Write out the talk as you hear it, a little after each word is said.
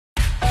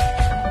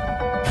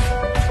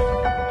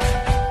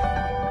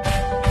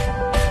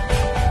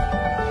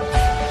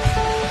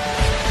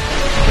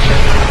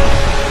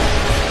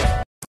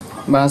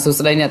បាទសួ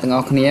ស្តីអ្នកទាំងអ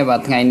ស់គ្នាបា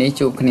ទថ្ងៃនេះ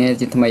ជួបគ្នា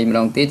ជាថ្មីម្ដ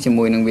ងទៀតជា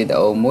មួយនឹងវីដេ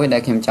អូមួយដែ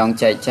លខ្ញុំចង់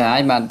ចែកចាយ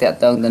បានតាក់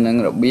ទងទៅនឹង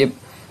របៀប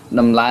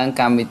ដំឡើង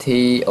កម្មវិធី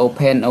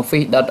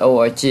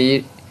openoffice.org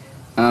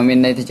មាន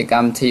ន័យថាជាក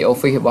ម្មវិធី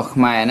Office របស់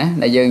ខ្មែរណា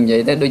ដែលយើងនិយា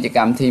យទៅដូចជាក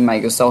ម្មវិធី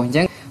Microsoft អញ្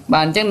ចឹង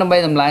បាទអញ្ចឹងដើម្បី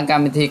ដំឡើងក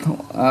ម្មវិធី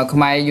ខ្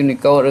មែរ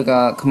Unicode ឬក៏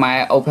ខ្មែរ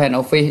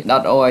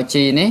openoffice.org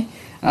នេះ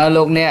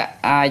លោកអ្នក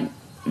អាច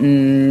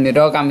រ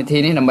កកម្មវិធី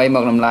នេះដើម្បីម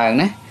កដំឡើង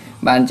ណា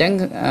បាទអញ្ចឹង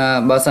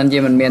បើសិនជា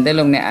មិនមានទេ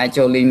លោកអ្នកអាច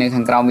ចូល link នៅ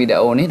ខាងក្រោមវីដេ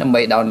អូនេះដើម្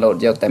បី download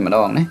យកតែម្ដ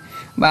ងណា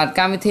បាទ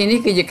កម្មវិធីនេះ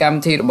គឺជាកម្ម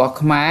វិធីរបស់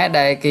ខ្មែរ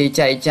ដែលគេ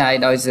ចែកចាយ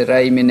ដោយសេ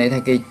រីមានន័យថា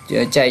គេ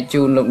ចែក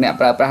ជូនលោកអ្នក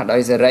ប្រើប្រាស់ដោ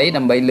យសេរី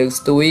ដើម្បីលើក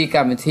ស្ទួយក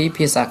ម្មវិធី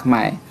ភាសាខ្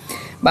មែរ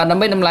បាទដើ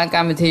ម្បីដំឡើងក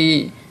ម្មវិធី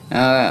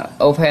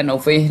Open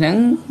Office ហ្នឹង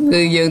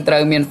គឺយើងត្រូ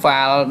វមាន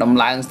file ដំ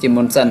ឡើងជា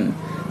មុនសិន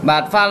បា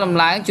ទ file ដំ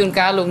ឡើងជួន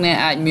កាលលោកអ្នក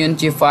អាចមាន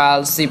ជា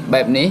file zip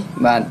បែបនេះ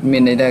បាទមា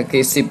នន័យថាគេ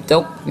zip ទុ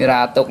កគេ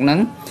រ៉ាទុកហ្នឹង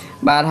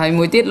បាទហើយ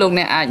មួយទៀតលោក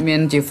អ្នកអាចមាន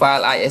ជា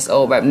file ISO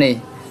បែបនេះ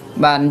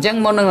បាទអញ្ចឹង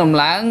មុននឹងដំ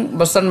ឡើង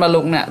បើសិនមកលោ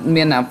កអ្នក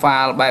មានអា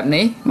file បែប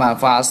នេះបាទ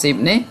file zip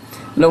នេះ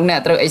លោកអ្នក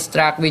ត្រូវ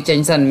extract វាចេញ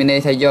សិនមានន័យ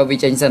ថាយកវា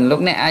ចេញសិនលោ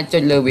កអ្នកអាចចុ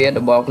ចលើវា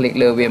double click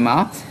លើវាមក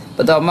ប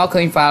ន្ទាប់មក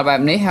ឃើញ file បែ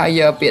បនេះហើយ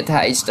យកពាក្យថា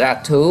extract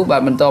to បា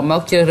ទបន្ទាប់ម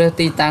កជ្រើសរើស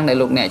ទីតាំងដែល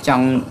លោកអ្នកច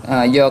ង់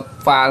យក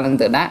file នឹង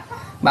ទៅដាក់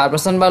បាទប្រ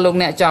សិនបើលោក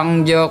អ្នកចង់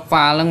យក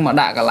file នឹងមក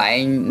ដាក់កន្លែង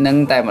នឹង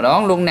តែម្ដង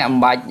លោកអ្នកមិ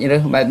នបាច់រើ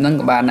សបែបហ្នឹង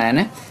ក៏បានដែរ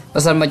ណាបើ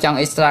សិនមកចង់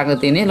extract ទៅ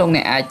ទីនេះលោកអ្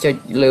នកអាចចុច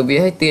លើវា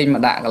ឲ្យទាញម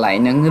កដាក់កន្លែង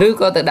ហ្នឹងឬ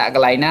ក៏ទៅដាក់ក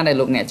ន្លែងណាដែល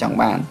លោកអ្នកចង់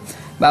បាន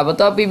បាទបន្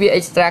ទាប់ពីវា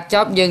extract ច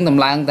ប់យើងដំ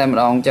ឡើងតែម្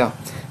ដងចុះ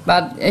បា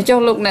ទចុះ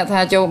លោកអ្នកថា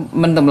ចូល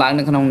មិនដំឡើង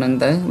នៅក្នុងហ្នឹង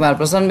ទៅបាទ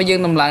ប្រសិនបើយើង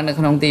ដំឡើងនៅ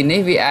ក្នុងទីនេះ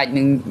វាអាច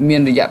នឹងមា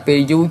នរយៈពេល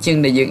យូរជាង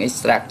ដែលយើង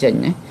extract ចេញ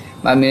ណា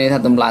បាទមានន័យថា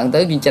ដំឡើងទៅ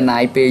វាចំណា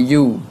យពេល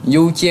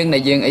យូរជាងដែ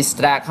លយើង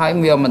extract ហើយ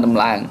វាមិនដំ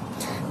ឡើង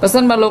បើសិ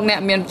នបើលោកអ្នក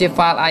មានជា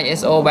file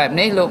ISO បែប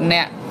នេះលោកអ្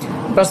នក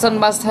ប្រសិន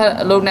បើ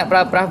លោកអ្នកប្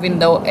រើប្រាស់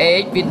Windows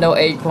 8 Windows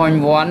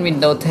 8.1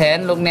 Windows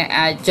 10លោកអ្នក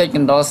អាចចុច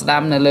Control ស្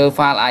ដាំនៅលើ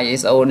file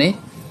ISO នេះ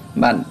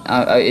បាទ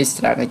ឲ្យ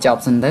extract ឲ្យច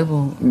ប់សិនទៅព្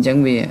រោះអញ្ចឹង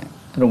វា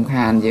រំ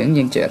ខានយើង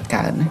ចុចអត់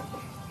កើតណា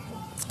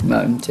បា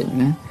ទចុច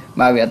ណា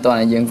បាទវាអត់តឲ្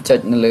យយើងចុច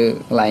នៅលើក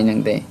ន្លែងហ្នឹង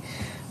ទេ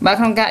បាទ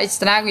ក្នុងការ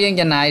extract យើង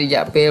ចំណាយរ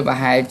យៈពេលប្រ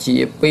ហែលជា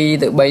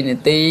2ទៅ3នា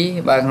ទី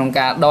បាទក្នុង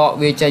ការដក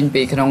វាចេញ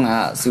ពីក្នុង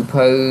សៀវ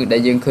ភៅដែ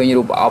លយើងឃើញ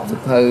រូបអបសៀវ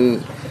ភៅ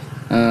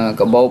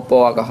កាបូបព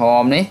ណ៌ក្រហ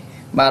មនេះ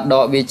បាទដ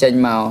កវាចេញ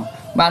មក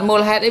បាទមូ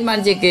លហេតុអីបាន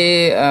ជាគេ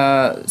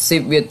ស៊ី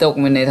បវាទុក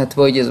មានន័យថាធ្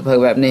វើជាសៀវភៅ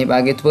បែបនេះបា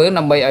ទគេធ្វើ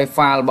ដើម្បីឲ្យ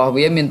file របស់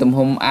វាមានទំ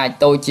ហំអាច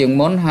តូចជាង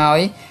មុនហើយ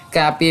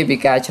ការពារពី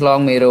ការឆ្លង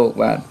មេរោគ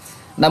បាទ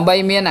ដើម្បី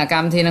មានអាក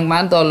ម្មវិធីនឹងបា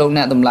នតើលោក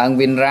អ្នកដំឡើង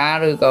WinRAR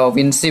ឬក៏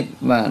WinZip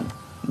បាទ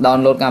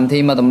download កម្មវិធី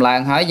មកដំឡើង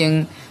ហើយយើង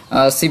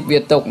zip វា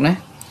ទុកណា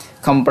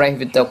compress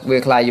វាទុកវា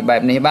ខ្លាយជាបែ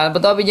បនេះបាទប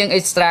ន្ទាប់ពីយើង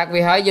extract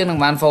វាហើយយើងនឹង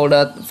បាន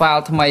folder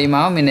file ថ្មីម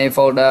កមានន័យ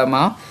folder ម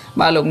ក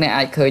បាទលោកអ្នក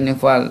អាចឃើញនៅ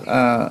file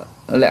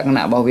លក្ខ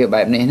ណៈរបស់វា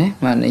បែបនេះណា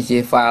បាទនេះជា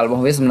file រប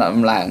ស់វាសម្រាប់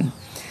ដំឡើង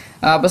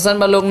បើសិន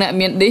បើលោកអ្នក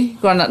មាន disk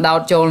គ្រាន់តែដោត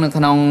ចូលនៅ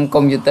ក្នុង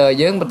computer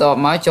យើងបន្ទាប់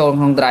មកចូល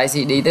ក្នុង drive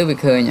CD ទៅវា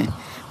ឃើញហើយ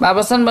បាទ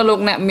បើសិនបើលោក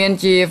អ្នកមាន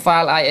ជា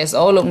file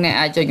ISO លោកអ្នក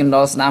អាចចុច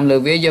Control ស្ដាំលើ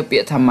វាយកពា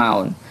ក្យថា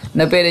mount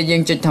នៅពេលដែលយើ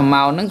ងចុចថា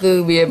mount ហ្នឹងគឺ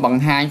វាប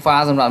ង្ហាញ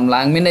file សម្រាប់ដំ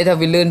ឡើងមានន័យថា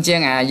វាលឿនជាង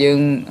យើង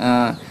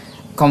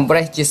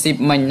compress ជា zip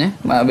មិញណា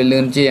បាទវាលឿ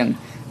នជាង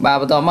បាទ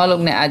បន្ទាប់មកលោ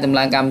កអ្នកអាចដំ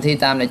ឡើងកម្មវិធី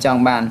តាមដែលច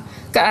ង់បាន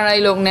ករណី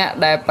លោកអ្នក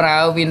ដែលប្រើ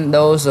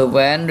Windows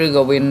 7 ឬ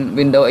ក៏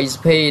Windows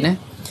XP ណា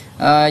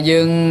យើ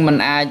ងមិន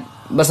អាច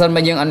បើសិន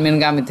បើយើងអត់មាន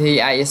កម្មវិធី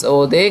ISO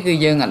ទេគឺ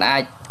យើងអា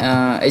ច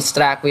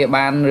extract វា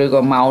បានឬ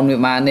ក៏ mount វា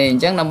បានទេអ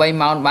ញ្ចឹងដើម្បី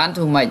mount បាន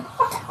ធ្វើម៉េច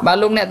បាទ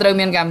លោកអ្នកត្រូវ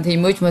មានកម្មវិធី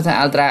មួយឈ្មោះថា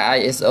Ultra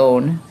ISO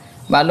ណា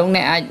បាទលោកអ្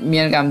នកអាច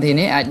មានកម្មវិធី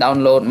នេះអាច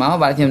download មក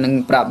បាទខ្ញុំនឹង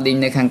ប្រាប់ link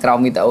នៅខាងក្រោម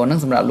វីដេអូហ្នឹង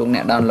សម្រាប់លោកអ្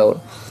នក download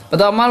ប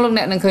ន្ទាប់មកលោក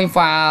អ្នកនឹងឃើញ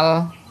file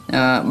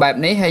បែប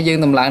នេះហើយយើង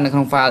ដំឡើងនៅក្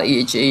នុង file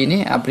exe នេះ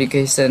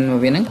application រប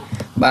ស់វាហ្នឹង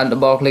បាទ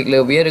double click លើ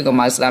វាឬក៏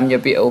mouse ស្ដាំយ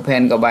កពាក្យ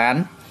open ក៏បាន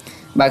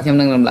បាទខ្ញុំ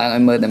នឹងដំឡើងឲ្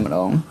យមើលតែម្ដ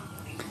ង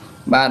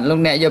បាទលោក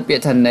អ្នកយកពា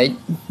ក្យថា next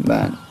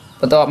បាទ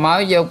បន្ទាប់មក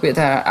យកពាក្យ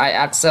ថា I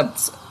accept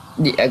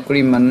the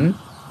agreement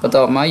បន្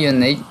ទាប់មកយក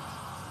next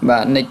បា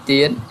ទ next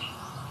ទៀត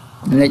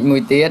next មួ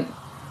យទៀត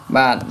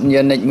បាទយ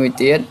ក next មួយ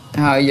ទៀត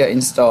ហើយយក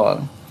install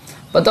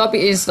បន្ទាប់ពី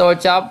install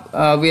ចប់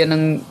វានឹ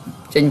ង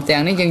ចេញទាំ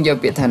ងនេះយើងយក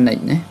ពាក្យថា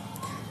next ណា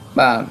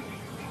បាទ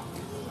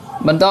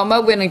បន្ទាប់ម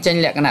កវានឹងចេញ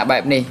លក្ខណៈបែ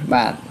បនេះ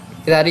បាទ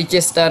គេថា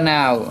register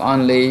now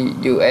only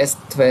US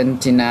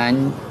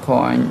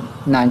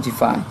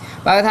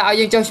 29.95 បាទថាឲ្យ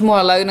យើងចុះឈ្មោះ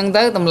ឥឡូវហ្នឹង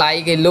ទៅតម្លៃ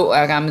គេលក់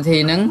កម្មវិធី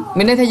ហ្នឹង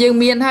មានន័យថាយើង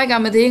មានហើយក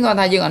ម្មវិធីគាត់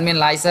ថាយើងអត់មាន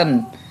license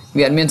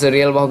វាអត់មាន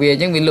serial របស់វាអ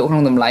ញ្ចឹងវាលក់ក្នុ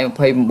ងតម្លៃ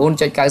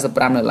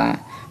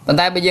 $29.95 ប៉ុន្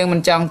តែបើយើងមិ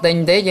នចង់ទិញ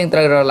ទេយើងត្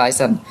រូវរក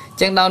license អ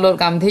ញ្ចឹង download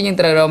កម្មវិធីយើង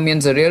ត្រូវរកមាន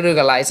serial ឬ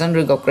ក៏ license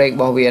ឬក៏ grade រ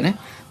បស់វាណា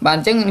បាទអ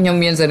ញ្ចឹងខ្ញុំ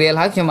មាន serial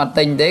ហើយខ្ញុំអត់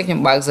ទិញទេខ្ញុំ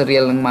បើក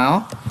serial ហ្នឹងមក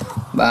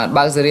បាទ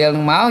បើក serial ហ្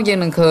នឹងមកយើង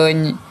នឹងឃើញ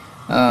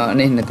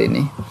នេះនៅទី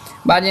នេះ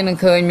បាទយើងនឹង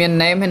ឃើញមាន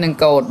name ហើយនឹង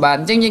code បាទ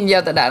អញ្ចឹងយើងយ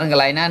កទៅដាក់នៅក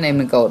ន្លែងណា name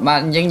និង code បាទ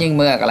អញ្ចឹងយើង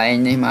មើលកន្លែង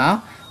នេះមក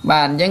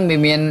បាទអញ្ចឹងវា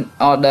មាន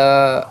order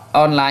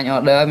online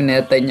order មានន័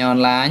យទិញ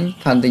online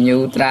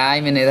continue try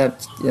មានន័យថា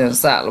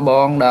សាកល្ប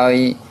ងដោយ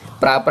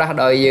ប្រើប្រាស់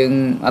ដោយយើង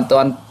អត់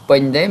ទាន់ពេ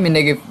ញទេមាន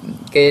ន័យ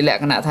គេ គេល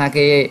ក្ខណៈថា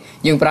គេ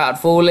យើងប្រើអត់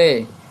full ទេ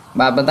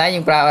បាទប៉ុន្តែយើ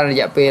ងប្រើរ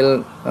យៈពេល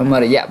មួយ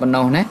រយៈប៉ុណ្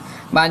ណោះណា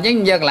បាទអញ្ចឹង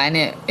យកកន្លែង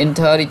នេះ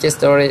enter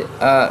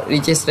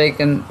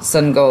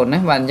registration code ណា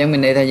បាទអញ្ចឹងមា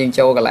នន័យថាយើង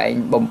ចូលកន្លែង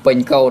បំពេញ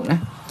កូដណា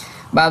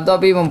បាទបន្ទាប់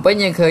ពីបំពេញ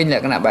យើងឃើញល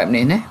ក្ខណៈបែប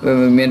នេះណាវា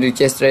មាន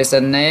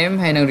registration name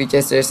ហើយនិង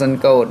registration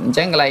code អញ្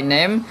ចឹងកន្លែង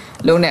name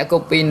លោកអ្នក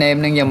copy name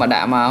នឹងយកមកដា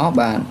ក់មក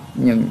បាទ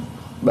ខ្ញុំ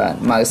បាទ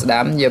ម៉ៅស្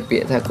ដាំយកពា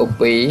ក្យថា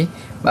copy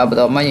បាទបន្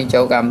ទាប់មកយើង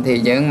ចូលកម្មវិធី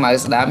យើងម៉ៅ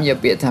ស្ដាំយក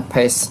ពាក្យថា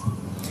paste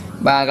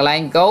បាទកន្លែ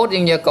ង code យើ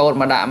ងយក code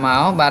មកដាក់ម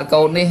កបាទ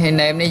code នេះហើយ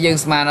name នេះយើង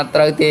ស្មានអត់ត្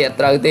រូវទេ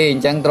អ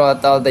ញ្ចឹងត្រូវ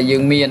តតែយើ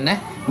ងមានណា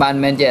បាទមិ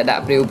នមែនជាដា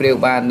ក់ព្រាវ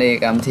បានទេ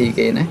កម្មវិធី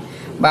គេណា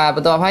បាទប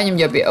ន្ទាប់ហើយខ្ញុំ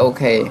យកពាក្យ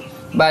OK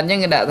បាទអញ្ចឹង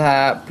គេដាក់ថា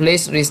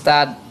please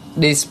restart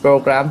this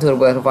program to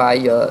verify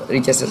your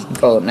registration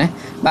code ណា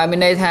បាទមាន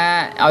ន័យថា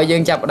ឲ្យយើ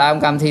ងចាប់ផ្ដើម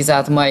កម្មវិធីសា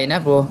រថ្មីណា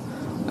ព្រោះ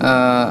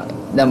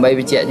ដើម្បី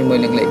បញ្ជាក់ជាមួយ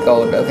នឹងលេខកូ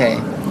ដអូខេ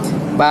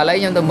បាទឥឡូវ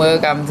ខ្ញុំទៅមើល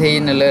កម្មវិធី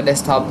នៅលើ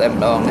desktop តែ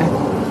ម្ដងណា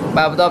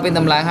បាទបន្ទាប់ពី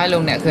តម្លើងឲ្យលោ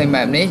កអ្នកឃើញ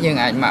បែបនេះយើង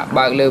អាចមក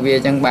បើកលើវាអ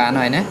ញ្ចឹងបាន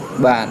ហើយណា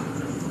បាទ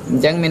អ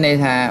ញ្ចឹងមានន័យ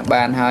ថា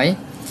បានហើយ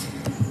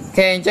អូ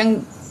ខេអញ្ចឹង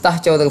តោះ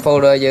ចូលទៅ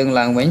folder យើង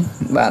ឡើងវិញ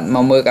បាទម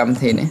កមើលកម្មវិ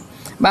ធីនេះ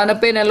បាទនៅ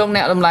ពេលដែលលោកអ្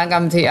នកដំឡើងក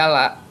ម្មវិធី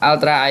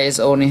Ultra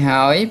ISO នេះ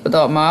ហើយបន្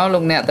ទាប់មកលោ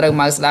កអ្នកត្រូវ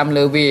ម៉ៅស្ដាំ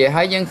លើវា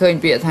ហើយយើងឃើញ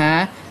ពាក្យថា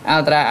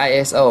Ultra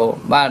ISO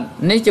បាទ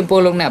នេះចំពោះ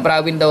លោកអ្នកប្រើ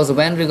Windows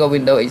 7 ឬក៏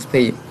Windows XP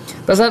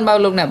ប្រសិនបើ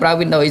លោកអ្នកប្រើ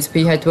Windows XP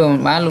ហើយធ្វើមិន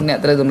បានលោកអ្នក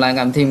ត្រូវដំឡើង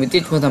កម្មវិធីមួយទៀ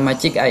តឈ្មោះថា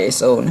Magic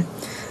ISO ណា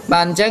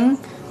បាទអញ្ចឹង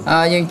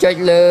យើងចុច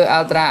លើ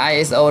Ultra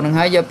ISO នឹង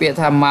ហើយយកពាក្យ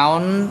ថា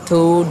Mount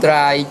to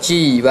Drive G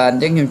បាទអ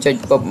ញ្ចឹងខ្ញុំចុច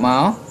ពប់ម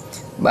ក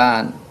បា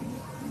ទ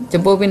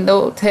ចំពោះ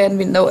Windows 10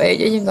 Windows 8អី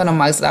យើងក៏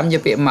ម៉ៅស្ដាំយ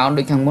កពាក្យ mount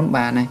ដូចខាងមុន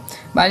បានហើយ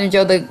បាទខ្ញុំ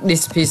ចូលទៅ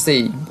this PC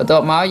បន្ទា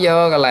ប់មកយក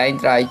កន្លែង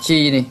drive G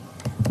នេះ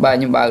បាទ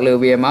ខ្ញុំបើកលើ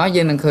វាមក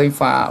យើងនឹងឃើញ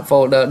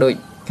folder ដូច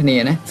គ្នា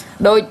ណា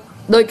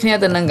ដូចគ្នា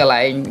ទៅនឹងកន្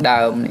លែង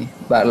ដើមនេះ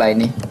បាទកន្លែង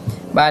នេះ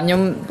បាទខ្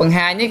ញុំបង្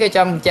ហាញនេះក៏ច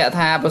ង់បញ្ជាក់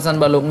ថាប្រសិន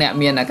បើលោកអ្នក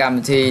មានកម្ម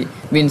វិធី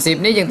WinZip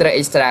នេះយើងត្រូវ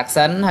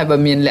extraction ហើយបើ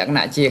មានលក្ខ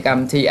ណៈជាកម្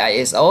មវិធី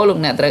ISO លោក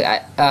អ្នក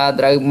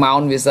ត្រូវ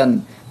mount វាសិន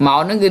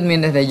mount ហ្នឹងគឺមាន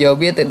តែយក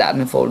វាទៅដាក់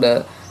នៅ folder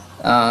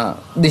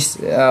this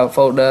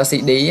folder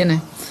CD ណា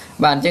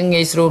បាទអញ្ចឹង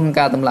ងាយស្រួលក្នុង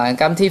ការតម្លើង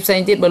កម្មវិធីផ្សេង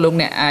ទៀតបើលោក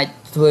អ្នកអាច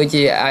ធ្វើ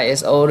ជា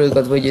ISO ឬ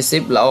ក៏ធ្វើជា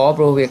zip ល្អ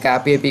ព្រោះវាការ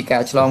ពារពីកា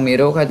រឆ្លងមេ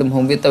រោគហើយទំ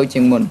ហំវាតូចជា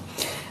ងមុន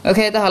អូ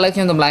ខេតោះឥឡូវខ្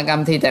ញុំតម្លើងកម្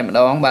មវិធីតែម្ដ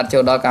ងបាទចូ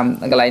លដល់ក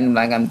ន្លែងតម្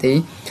លើងកម្មវិ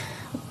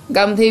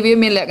ធីវា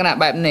មានលក្ខណៈ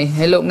បែបនេះ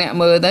ហើយលោកអ្នក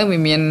មើលទៅវា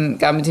មាន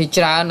កម្មវិធី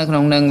ច្រើននៅក្នុ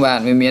ងនឹងបាទ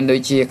វាមានដូច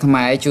ជាខ្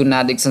មែរ Tuna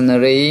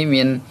Dictionary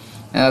មាន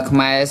ខ្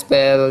មែរ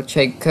Spell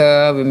Checker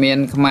វាមាន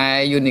ខ្មែរ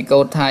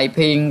Unicode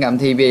Typing កម្ម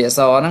វិធីវាយអក្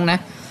សរហ្នឹងណា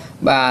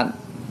បាទ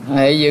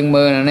ហើយយើង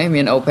មើលនេះ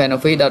មាន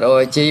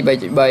openoffice.org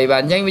 3.3 បា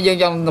ទអញ្ចឹងយើង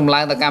ចង់តម្លើ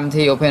ងទៅកម្មវិ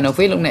ធី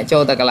openoffice លោកអ្នកចូ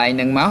លទៅកន្លែងហ្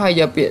នឹងមកហើយ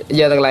យក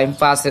ទៅកន្លែង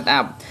file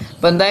setup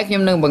ប៉ុន្តែខ្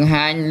ញុំនឹងបង្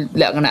ហាញ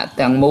លក្ខណៈ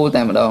ទាំងមូល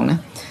តែម្ដងណា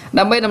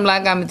ដើម្បីតម្លើង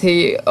កម្មវិធី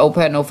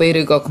openoffice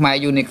ឬក៏ខ្មែរ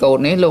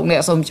Unicode នេះលោកអ្ន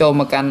កសូមចូល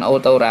មកកាន់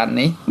auto run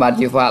នេះបាទ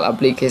ជា file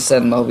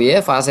application របស់វា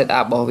file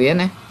setup របស់វា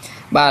ណា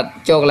បាទ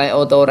ចូលកន្លែង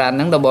auto run ហ្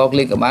នឹង double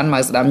click ក៏បានម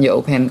កស្ដាំយក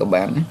open ក៏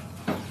បានណា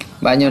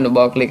បាទខ្ញុំ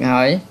double click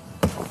ហើយ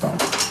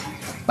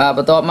បាទប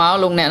ន្ទាប់មក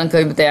លោកអ្នកនឹងឃើ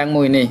ញផ្ទាំង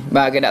មួយនេះ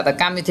បាទគេដាក់ថា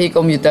កម្មវិធី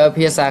កុំព្យូទ័រ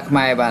ភាសាខ្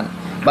មែរបាទ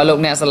បើលោក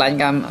អ្នកឆ្លាញ់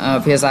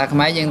ភាសាខ្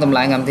មែរយើងតម្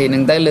លើងកម្មវិធីនឹ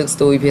ងទៅលើកស្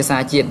ទួយភាសា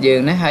ជាតិយើង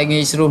ណាហើយងា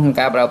យស្រួលក្នុង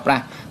ការប្រើប្រា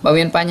ស់បើ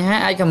មានបញ្ហា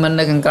អាច comment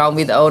នៅខាងក្រោម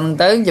វីដេអូនឹង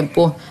ទៅចំ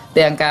ពោះ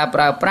ទាំងការប្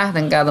រើប្រាស់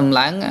ទាំងការតម្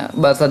លើង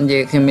បើសិនជា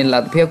ខ្ញុំមានល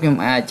ទ្ធភាពខ្ញុំ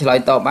អាចឆ្លើយ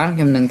តបបានខ្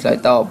ញុំនឹងឆ្លើយ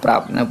តបប្រា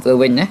ប់នៅពេល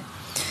វិញណា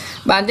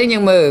បាទអញ្ចឹងយើ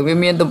ងមើលវា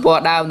មានទំព័រ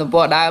ដើម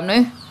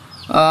នេះ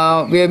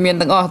វាមាន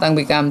ទាំងអស់តាំង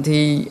ពីកម្មវិ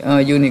ធី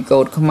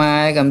Unicode ខ្មែ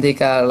រកម្មវិធី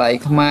ការិយាល័យ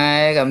ខ្មែរ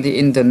កម្មវិធី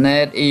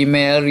internet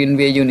email រៀន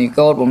វា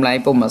Unicode បំលែង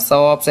ពុម្ពអក្ស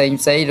រផ្សេ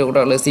ងរករ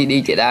កលើ CD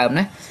ជាដើម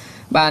ណា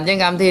បាទអញ្ចឹង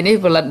កម្មវិធីនេះ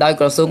ផលិតដោយ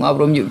ក្រសួងអប់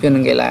រំយុវជន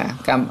និងកីឡា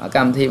ក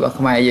ម្មវិធីរបស់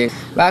ខ្មែរយើង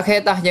បាទអូខេ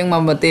តោះយើងម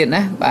កមើលទៀត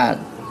ណាបាទ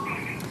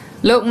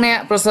លោកអ្នក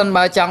ប្រសិន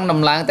បើចង់ដំ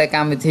ឡើងតែក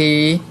ម្មវិធី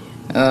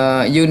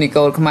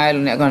Unicode ខ្មែរលោ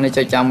កអ្នកគាត់ទៅ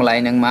ចុចចំកន្លែង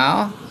ហ្នឹងមក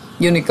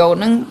Unicode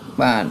ហ្នឹង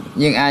បាទ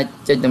យើងអាច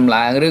ចុចតម្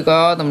លើងឬ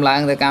ក៏តម្លើង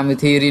ទៅកម្មវិ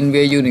ធីរៀន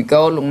វា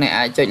Unicode លោកអ្នក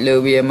អាចចុចលើ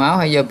វាមក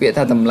ហើយយកពាក្យ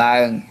ថាតម្លើ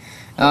ង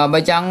បើ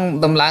ចង់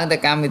តម្លើងទៅ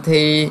កម្មវិ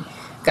ធី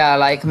ការិ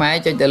យាល័យខ្មែរ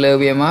ចុចទៅលើ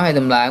វាមកហើយ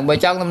តម្លើងបើ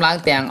ចង់តម្លើង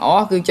ទាំងអ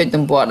ស់គឺចុច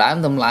ទំព័រដើម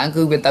តម្លើង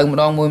គឺវាទៅម្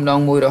ដង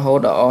មួយរហូត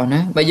ដល់អស់ណា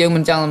បើយើង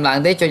មិនចង់តម្លើង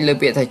ទេចុចលើ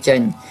ពាក្យថាចេញ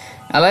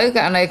ឥឡូវក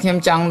រណីខ្ញុំ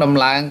ចង់តម្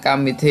លើងក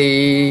ម្មវិធី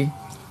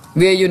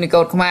វា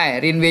Unicode ខ្មែរ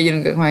រៀនវា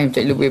Unicode ខ្មែរខ្ញុំ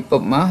ចុចលើវាពុ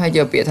បមកហើយយ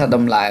កពាក្យថាត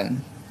ម្លើង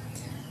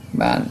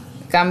បាទ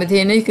កម្មវិធី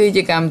នេះគឺ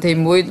ជាកម្មវិធី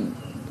មួយ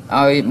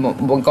ឲ្យ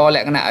បង្កល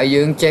ក្ខណៈឲ្យ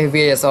យើងចេះ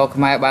វាយអក្សរ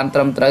ខ្មែរបានត្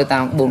រឹមត្រូវតា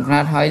មក្បួនខ្នា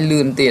តហើយលឿ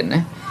នទៀត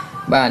ណា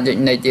បាទចុច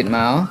នៃទៀតម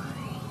ក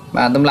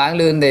បាទតម្លើង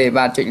លឿនទេ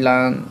បាទចុចឡើ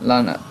ង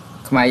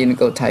ខ្មែរ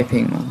Unicode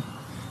Typing មក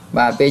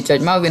បាទពេលចុច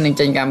មកវានឹង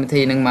ចេញកម្មវិ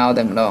ធីនឹងមក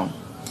តែម្ដង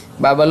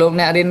បាទបើលោក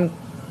អ្នករៀន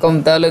កុំព្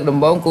យូទ័រលើកដំ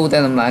បូងគូតែ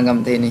តម្លើងកម្ម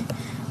វិធីនេះ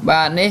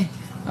បាទនេះ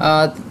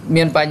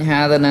មានបញ្ហា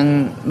ទៅនឹង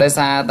ដោយ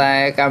សារតែ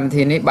កម្មវិ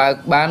ធីនេះបើក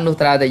បានលុះ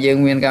ត្រាតែយើង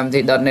មានកម្មវិធី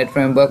Dotnet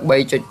Framework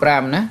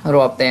 3.5 ណា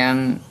រាប់ទាំង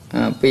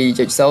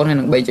2.0 ហើយ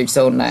និង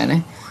 3.0 ដែរណា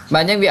បា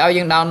ទអញ្ចឹងវាឲ្យ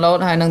យើង download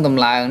ហើយនឹងត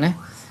ម្លើងណា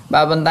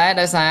បាទប៉ុន្តែ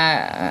ដោយសារ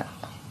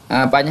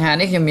បញ្ហា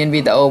នេះខ្ញុំមាន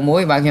វីដេអូមួ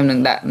យបាទខ្ញុំនឹង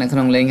ដាក់នៅក្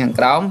នុង link ខាង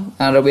ក្រោម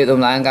របៀបដំ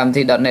ឡើងកម្មវិ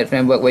ធី .net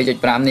framework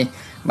 3.5 នេះ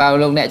បើ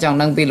លោកអ្នកចង់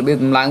ដឹងពីរបៀប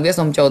ដំឡើងវា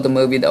សូមចូលទៅ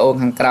មើលវីដេអូ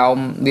ខាងក្រោម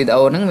វីដេ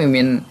អូហ្នឹងវា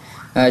មាន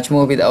ឈ្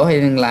មោះវីដេអូហើយ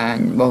នឹង line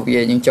របស់វា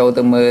យើងចូល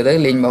ទៅមើលទៅ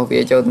link របស់វា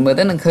ចូលទៅមើល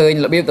ទៅនឹងឃើញ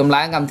របៀបដំ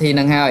ឡើងកម្មវិធីហ្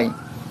នឹងហើយ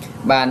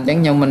បាទអញ្ចឹង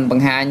ខ្ញុំមិនប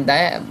ង្ហាញតែ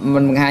មិ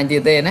នបង្ហាញទៀ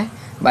តទេណា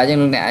បាទអញ្ចឹង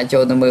លោកអ្នកអាចចូ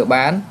លទៅមើល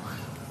បាន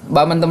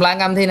បើមិនដំឡើង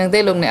កម្មវិធីហ្នឹងទេ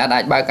លោកអ្នកអា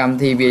ចបើកកម្មវិ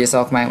ធីវាអក្ស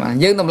រខ្មែរបាន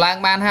យើងដំឡើង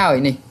បានហើយ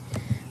នេះ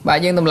បាទ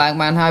យើងដំឡើង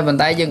បានហើយប៉ុន្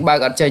តែយើងបើក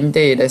អត់ចេញ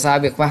ទេដោយសារ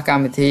វាខ្វះក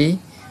ម្មវិធី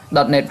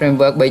 .net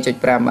framework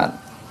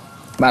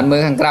 3.5 បាទមើ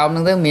លខាងក្រោមហ្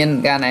នឹងទៅមាន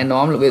ការណែ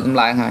នាំរបៀបដំ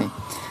ឡើងហើយ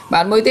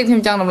បាទមួយទៀតខ្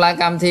ញុំចង់ដំឡើង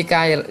កម្មវិធី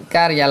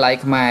ការិយាល័យ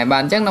ខ្មែរបា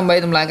ទអញ្ចឹងដើម្បី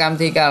ដំឡើងកម្មវិ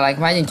ធីការិយាល័យ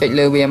ខ្មែរយើងចុច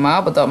លើវាមក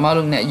បន្ទាប់មក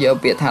លោកអ្នកយក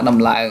ពាក្យថាដំ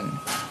ឡើង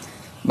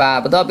បាទ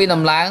បន្ទាប់ពី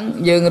ដំឡើង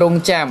យើងរង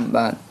ចាំ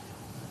បាទ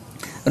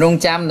រង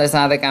ចាំដោយ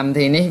សារតែកម្មវិ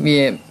ធីនេះវា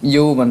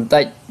យូរបន្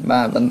តិច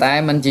បាទប៉ុន្តែ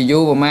มันជាយូ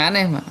រប្រហែល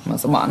ទេមក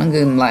សបកហ្នឹងគឺ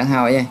ដំឡើង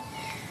ហើយឯង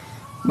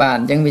បាទ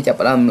អញ្ចឹងវាចាប់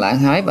ផ្ដើមដំឡើង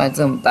ហើយបាទ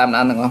សូមតាម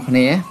ដានទាំងអស់គ្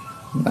នា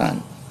បាទ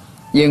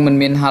យើងមិន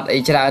មានហត់អី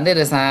ច្រើនទេ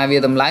ដោយសារវា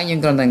ដំឡើងយើង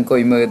គ្រាន់តែអង្គុ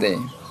យមើលទេ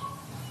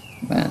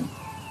បាទ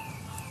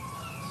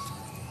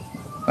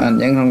បាទអ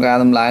ញ្ចឹងក្នុងការ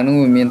ដំឡើងនោះ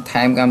វាមាន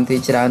ថែមកម្មវិធី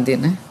ច្រើនទៀត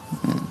ណា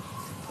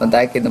ប៉ុន្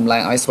តែគេដំឡើ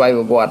ងឲ្យស្វ័យ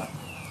ប្រវត្តិ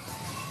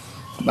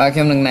បាទខ្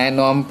ញុំនឹងណែ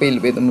នាំពីរ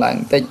បៀបដំឡើង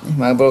បន្តិច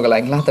មកព្រោះកន្លែ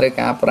ងខ្លះត្រូវ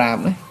ការប្រាប់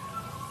ណា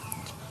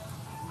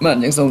បាទអ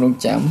ញ្ចឹងសូមរង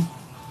ចាំ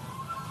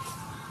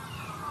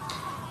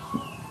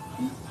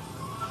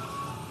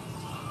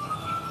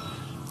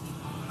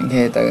អូ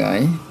ខេទៅហើ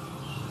យ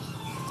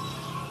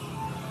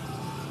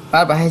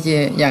បាទប្រហែលជា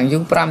យ៉ាងយូ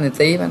រ5នា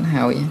ទីបាន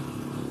ហើយ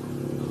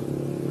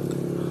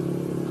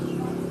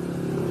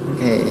អូ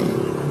ខេ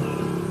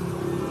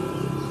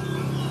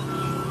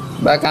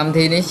បាទកម្មវិ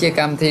ធីនេះជា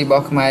កម្មវិធីរប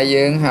ស់ខ្មែរ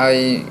យើងហើយ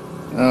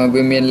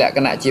វាមានលក្ខ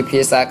ណៈជាភា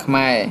សាខ្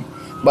មែរ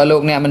បើលោ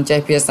កអ្នកមិនចេះ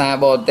ភាសា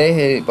បរទេស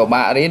ហើយពិ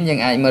បាករៀនយើង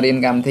អាចមករៀន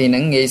កម្មវិធីហ្នឹ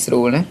ងងាយស្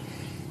រួលណា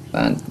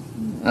បាទ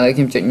ឥឡូវខ្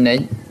ញុំចុច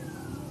next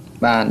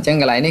បាទអញ្ចឹង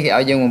កន្លែងនេះគេ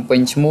ឲ្យយើងបំពេញ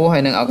ឈ្មោះហើ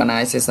យនឹង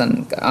organization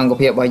អង្គ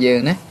ភាពរបស់យើង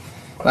ណា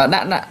បាទដា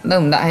ក់នៅ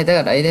មិនដាក់ឲ្យទៅ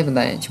អត់អីទេប៉ុន្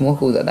តែឈ្មោះ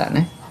គូទៅដាក់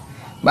ណា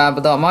បាទប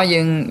ន្ទាប់មក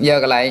យើងយក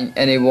កន្លែង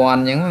anyone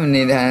អញ្ចឹងមាន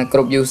ន័យថាគ្រ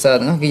ប់ user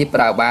ហ្នឹងគេប្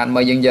រើបាន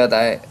បើយើងយក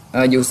តែ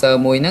user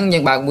មួយហ្នឹងយើ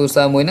ងបើក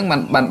user មួយហ្នឹង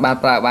បាន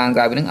ប្រើបានក្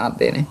រៅពីហ្នឹងអត់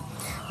ទេណា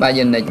បាទ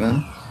យើង next មក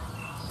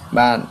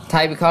បាទ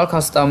typical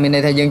custom មានន័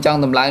យថាយើងចង់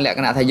តម្លើងលក្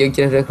ខណៈថាយើងជ្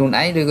រើសរើសខ្លួន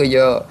ឯងឬក៏យ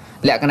ក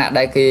លក្ខណៈ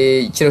ដែលគេ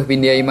ជ្រើសពី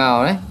នាយមក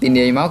ណាពី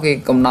នាយមកគេ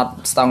កំណត់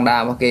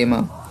standard របស់គេម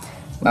ក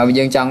បាទ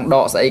យើងចង់ដ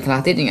កស្អីខ្លះ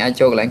ទៀតយើងអាច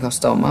ចូលកន្លែង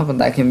custom មកប៉ុន្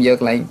តែខ្ញុំយក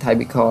កន្លែង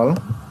typical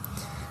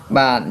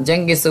បាទអញ្ចឹង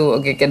គេសួរ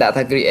គេដាក់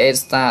ថា create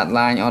start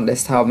line on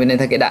desktop មានន័យ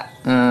ថាគេដាក់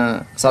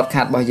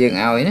shortcut របស់យើង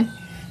ឲ្យណា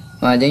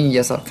បាទអញ្ចឹងយើងយ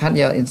ក shortcut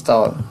យក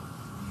install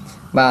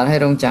បាទហើយ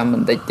រងចាំប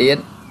ន្តិចទៀត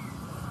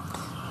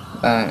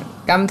បាទ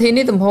កម្មវិធី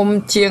នេះទំហំ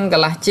ជាងក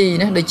ន្លះ G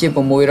ណាដូចជា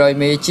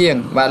600 មេជាង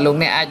បាទលោក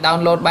អ្នកអាច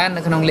download បាន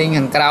នៅក្នុង link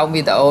ខាងក្រោម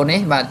វីដេអូនេះ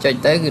បាទចុច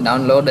ទៅគឺ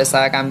download ដោយ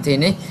សារកម្មវិធី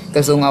នេះក្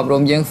រសួងអប់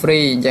រំយើង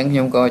free អញ្ចឹងខ្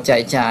ញុំក៏ចែ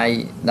កចាយ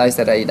ដោយ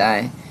សេរីដែរ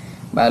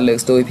បាទលើក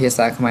ស្ទួយភា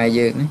សាខ្មែរ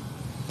យើងណា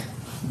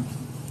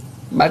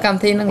បាទកម្ម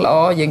វិធីនឹងល្អ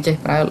យើងចេះ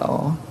ប្រើល្អ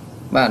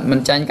បាទមិន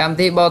ចាញ់កម្មវិ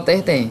ធីបរទេស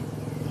ទេ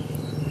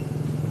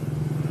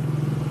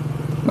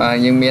បាទ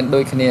យើងមានដូ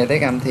ចគ្នាទេ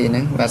កម្មវិធីហ្នឹ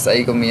ងបាទស្អី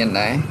ក៏មាន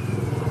ដែរ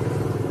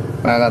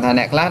បាទគាត់ថា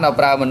អ្នកខ្លះដល់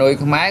ប្រើមនុយ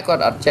ខ្មែរគា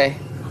ត់អត់ចេះ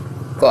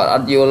គាត់អ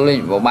ត់យល់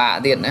ពិបាក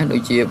ទៀតណាដូ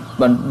ចជា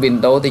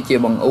Windows ទៅជា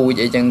បង្អួច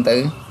អីចឹងទៅ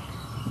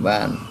បា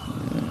ទ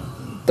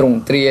ទ្រង់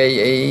ទ្រាយ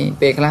អី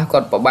ពេលខ្លះគា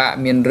ត់ពិបាក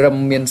មានរឹម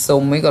មាន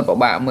សុំអីគាត់ពិ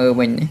បាកមើល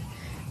វិញណា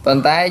ប៉ុ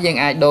ន្តែយើង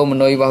អាចដូរម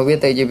នុយរបស់វា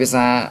ទៅជាភា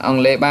សាអង់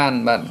គ្លេសបាន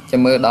បាទ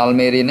ចាំមើលដល់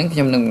មេរៀនហ្នឹងខ្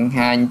ញុំនឹងបង្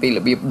ហាញពីរ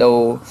បៀបដូរ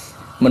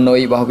មនុយ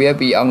របស់វា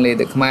ពីអង់គ្លេស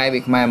ទៅខ្មែរពី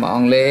ខ្មែរមកអ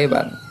ង់គ្លេស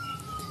បាទ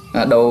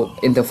ដូរ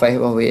interface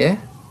របស់វា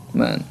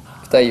បាទ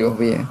ផ្ទៃរបស់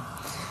វា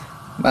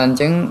បាទអញ្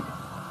ចឹង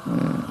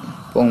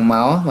ពងម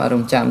កបាទរ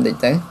ងចាំតិច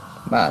ទៅ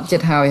បាទចិ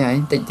ត្តហើយ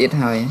តិចទៀត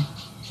ហើយ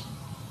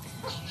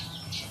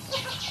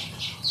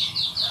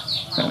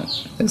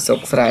សុក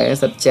ស្រែ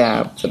សិតចាប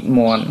សិតម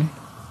ន់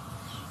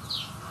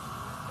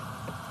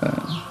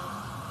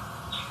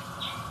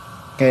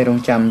គេរង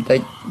ចាំតិច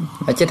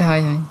ចិត្តហើយ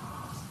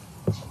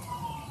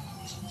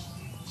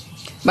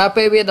បាទ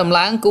ពេលវាដំ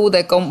ឡើងគូ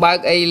តែកុំបើក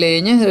អីលេ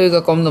ងឬ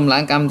ក៏កុំដំឡើ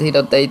ងកម្មវិធីដ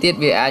ទៃទៀត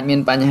វាអាចមាន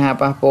បញ្ហា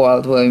ប៉ះពាល់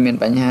ធ្វើឲ្យមាន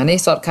បញ្ហានេះ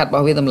shortcut រប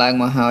ស់វាដំឡើង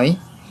មកហើយ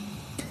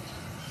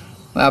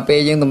បាទពេល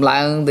យើងដំឡើ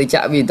ងទៅ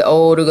ចាក់វីដេអូ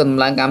ឬក៏ដំ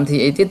ឡើងកម្មវិធី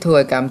អីទៀតធ្វើ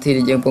ឲ្យកម្មវិធី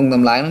ដែលយើងពង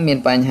ដំឡើងនឹងមាន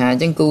បញ្ហាអ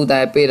ញ្ចឹងគូតែ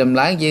ពេលដំ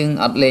ឡើងយើង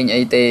អត់លេង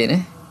អីទេណា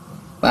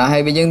បាទហើ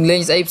យពេលយើងលេ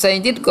ងស្អីផ្សេង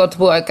ទៀតក៏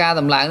ធ្វើឲ្យការ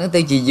ដំឡើងនឹង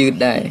ទៅជាយឺត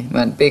ដែរ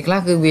បាទពេលខ្លះ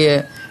គឺវា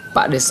ប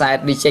ដិសេធ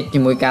reject ជា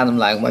មួយការដំ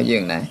ឡើងរបស់យើ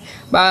ងដែរ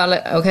បាទ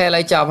អូខេឥ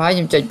ឡូវចប់ហើយខ្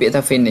ញុំចុចពាក្យ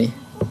ថា finish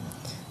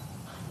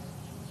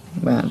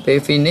បាទពេល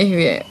finish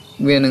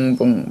វានឹង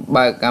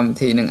បើកកម្មវិ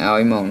ធីនឹងឲ្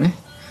យហ្មងណា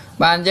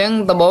បាទអញ្ចឹង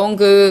ដំបូង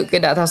គឺគេ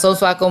ដាក់ថាសូម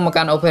ស្វាគមន៍មក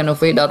កាន់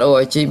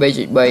openoffice.org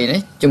 3.3 នេះ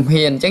ជំ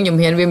ហានអញ្ចឹងជំ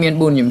ហានវាមាន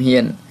4ជំហា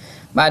ន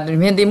បាទជំ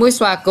ហានទី1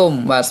ស្វាគមន៍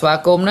បាទស្វា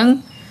គមន៍ហ្នឹង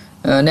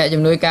អ្នក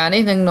ជំនួយការ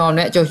នេះនឹងនាំ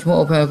អ្នកចុះឈ្មោះ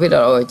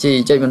openoffice.org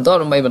ចុចបន្ត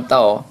ដើម្បីបន្ត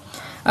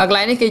កន្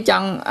លែងនេះគេច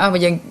ង់បើ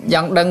យើងច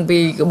ង់ដឹងពី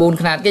ក្បួន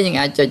ខ្នាតគេយើង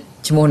អាចចុច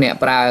ឈ្មោះអ្នក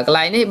ប្រើកន្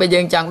លែងនេះបើ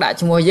យើងចង់ដាក់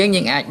ឈ្មោះយើង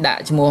អាចដា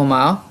ក់ឈ្មោះម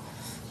ក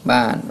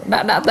bà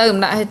đã tới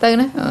đã hay tới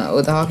nữa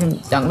ô tô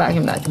chẳng đã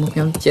kim đã cho một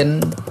em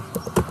chân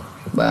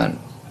bà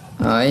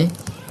ấy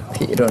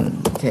thị rồi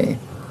ok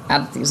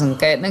ăn sang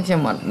kết nó cho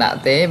một đã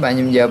tế bà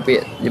nhầm giờ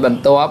việc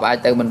bần to bà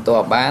từ bần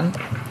to bán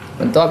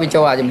bần to bị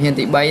cho à chùm hiên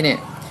thị bay nè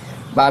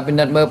bà bên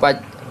đất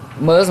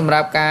mơ sầm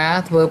rạp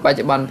cá thưa bà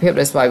chỉ bàn phép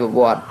để xoay vào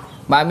bọt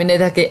bà mình đây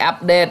là cái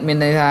update mình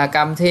đây là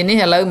cầm thì ní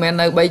hello mình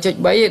nơi bay chốt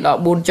bay đó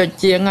buôn chốt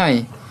chiêng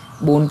này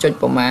buôn chốt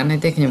bộ mán hay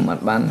thế nhưng mà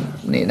bạn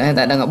này đây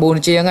tại đang ở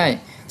buôn chiêng này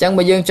chẳng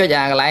bây giờ cho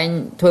nhà lại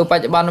thưa bà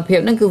chỉ bàn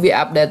phép nó cứ việc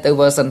update từ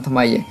version tham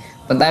mày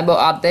bàn tay bộ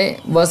update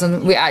version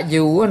việc ai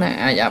dù này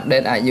ai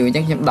update ai dù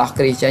chắc nhầm đọc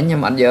cái chén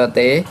nhưng mà giờ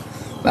tế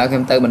và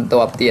thêm từ mình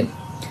tổ tiền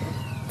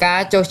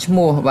cá cho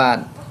mua và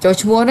cho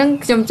mua nó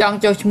trong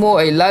cho mua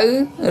ấy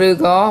lấy rồi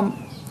có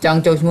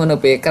trong cho mua nó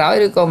về cái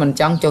rồi có mình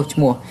trong cho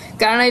mua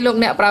cái này lúc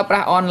nè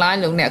pra online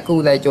lúc nè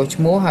cu lại cho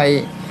mua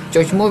hay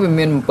cho mua vì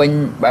mình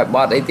bình bài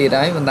bọt ấy thì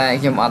đấy mình tay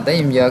nhầm ăn tới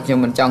nhầm giờ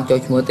nhầm mình trong cho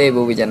mua tê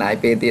vô vì giờ này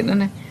về tiền đó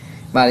này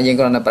và nhưng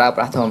còn là pra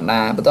thòng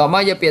đà bắt đầu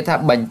mới giờ biệt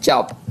tháp bẩn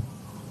chọc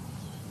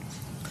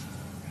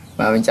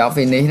và mình chọc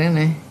finish đó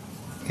này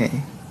okay.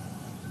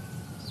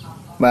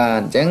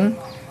 Và chứng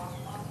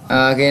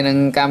cái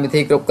năng cam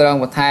thi cục cron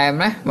một time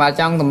đấy và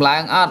trong tầm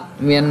láng ớt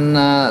miền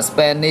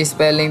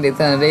spelling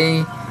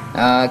dictionary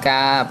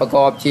cảประก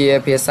อบជា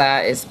ភាសា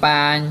អេស្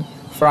ប៉ាញ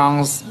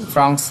France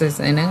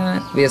អីហ្នឹង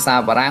ភាសា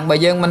បារាំងបើ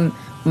យើង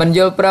មិនយ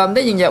ល់ព្រម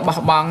ទេយើងយកបោះ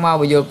បង់មក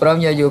បើយល់ព្រម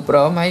យកយល់ព្រ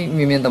មហើយ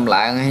មានតម្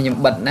លើងហើយខ្ញុំ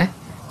បិទណា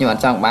ខ្ញុំអ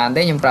ត់ចង់បាន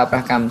ទេខ្ញុំប្រើប្រា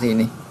ស់កម្មវិធី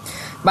នេះ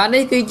បាទ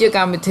នេះគឺជាក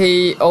ម្មវិធី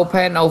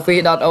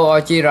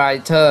openoffice.org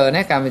writer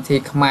ណាកម្មវិធី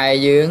ខ្មែរ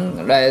យើង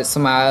ដែល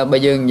ស្មើបើ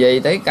យើងនិយាយ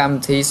ទៅកម្ម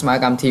វិធីស្មើ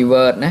កម្មវិធី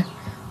Word ណា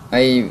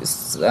ហើយ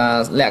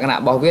លក្ខណៈ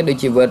របស់វាដូច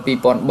ជា Word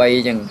 2003អ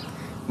ញ្ចឹង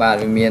បាទ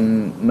វាមាន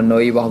មនុ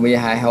យរបស់វា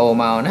ហាយហូ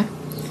មកណា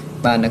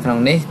បាទនៅក្នុង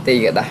នេះទី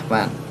กระดาษ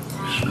បាទ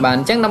អ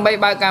ញ្ចឹងដើម្បី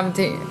បើកកម្មវិ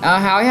ធី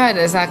ហើយ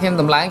ដោយសារខ្ញុំ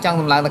តម្លើងចង់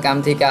តម្លើងទៅកម្ម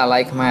វិធីការអាឡ័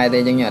យខ្មែរទេ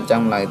អញ្ចឹងខ្ញុំអត់ច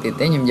ង់តម្លើងទៀត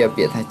ទេខ្ញុំយក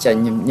ពាក្យថាចេញ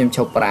ខ្ញុំឈ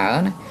ប់ប្រើ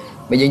ណា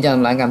បើយើងចង់ត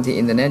ម្លើងកម្មវិធី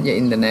អ៊ីនធឺណិតយក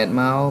អ៊ីនធឺណិត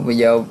មកវា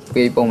យក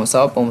ពីពុម្ពអក្ស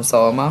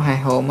រមកហាយ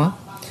ហូមក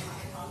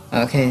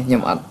អូខេខ្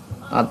ញុំអ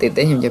ត់ទៀត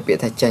ទេខ្ញុំយកពាក្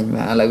យថាចេញ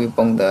បាទឥឡូវវាព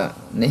ងត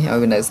នេះឲ្យ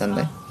វានៅសិន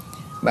ទៅ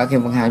បាទខ្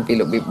ញុំបង្ហាញពី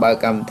របៀបបើក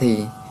កម្មវិធី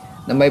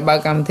ដើម្បីបើក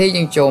កម្មវិធី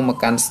យើងចូលមក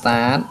កាន់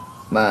start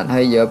បាទ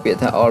ហើយយកពាក្យ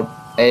ថា all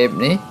app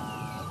នេះ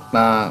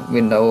បាទ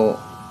Windows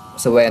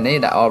 7នេះ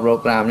ដាក់ all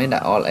program នេះដា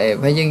ក់ all app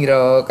ហើយយើងរ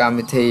កកម្ម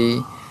វិធី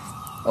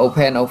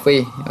Open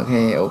Office អូ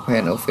ខេ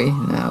Open Office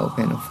ណា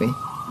Open Office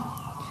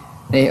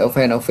នេះ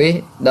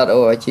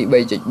openoffice.org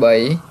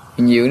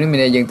 3.3 new នេះមា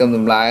នយើងទំ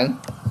ឡើង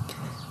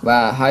បា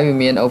ទហើយវា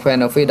មាន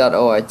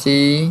openoffice.org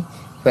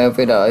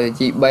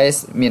openoffice.org base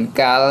មាន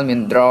cal មាន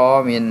draw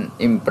មាន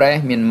impress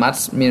មាន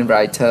math មាន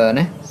writer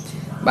ណា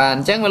បាទអ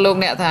ញ្ចឹងលោក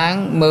អ្នកថា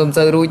មើលមិន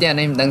សូវរួចទេអា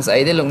នេះមិនដឹងស្អី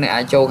ទេលោកអ្នក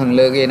អាចចូលខាង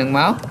លើគេហ្នឹង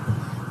មក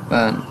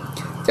បាទ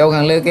ចូល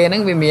ខាងលើគេហ្នឹ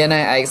ងវាមាន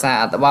ឯកសារ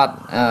អត្ថបទ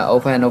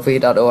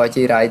openoffice.org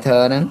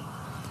writer ហ្នឹង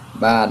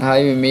បាទហើយ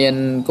វាមាន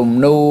គំ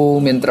នូ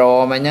មានត្រ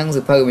មកអញ្ចឹង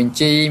សិភៅបញ្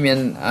ជីមាន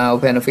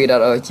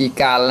openoffice.org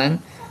កាលហ្នឹង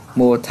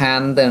មូលដ្ឋាន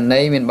តន័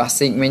យមាន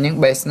basic មិញហ្នឹង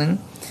base ហ្នឹង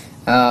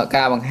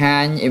ការបង្ហា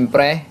ញ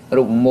impress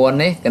រូបមន្ត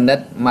នេះគណិត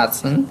math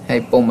ហ្នឹងហើយ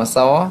ពុម្ពអក្ស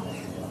រ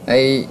ហើ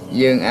យ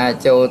យើងអាច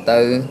ចូលទៅ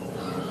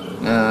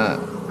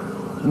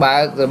បើ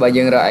កបើ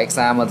យើងរកឯក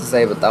សារមកសរសេ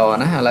របន្ត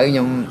ណាឥឡូវខ្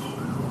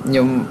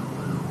ញុំ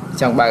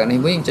ចង់បើកនេះ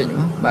វិញចុចម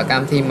កបើក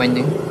ម្មវិធីមិញហ្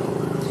នឹង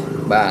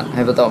បាទ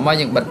ហើយបន្តមក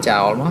យើងបិទចោ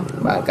លមក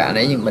បាទករ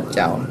ណីយើងបិទ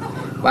ចោល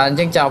បាទអញ្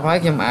ចឹងចប់ហើយ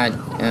ខ្ញុំអាច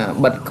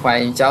បិទខ្វែ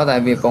ងចោលតែ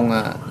វាពង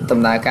ដំ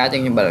ណើរការអញ្ចឹ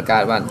ងខ្ញុំបិទកើ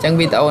តបាទអញ្ចឹង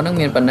វីដេអូហ្នឹង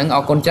មានប៉ុណ្្នឹងអ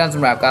រគុណច្រើនស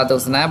ម្រាប់ការទ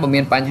ស្សនាបើ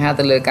មានបញ្ហា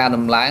ទៅលើការ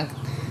ដំឡើង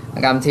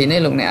កម្មវិធីនេះ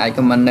លោកអ្នកអាច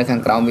comment នៅខា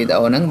ងក្រោមវីដេ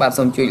អូហ្នឹងបាទ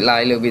សូមជួយ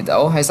like លើវីដេ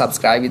អូហើយ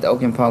subscribe វីដេអូ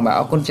ខ្ញុំផងបាទ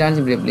អរគុណច្រើនជ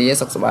ម្រាបលា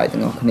សុខសប្បាយទាំ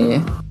ងអស់គ្នា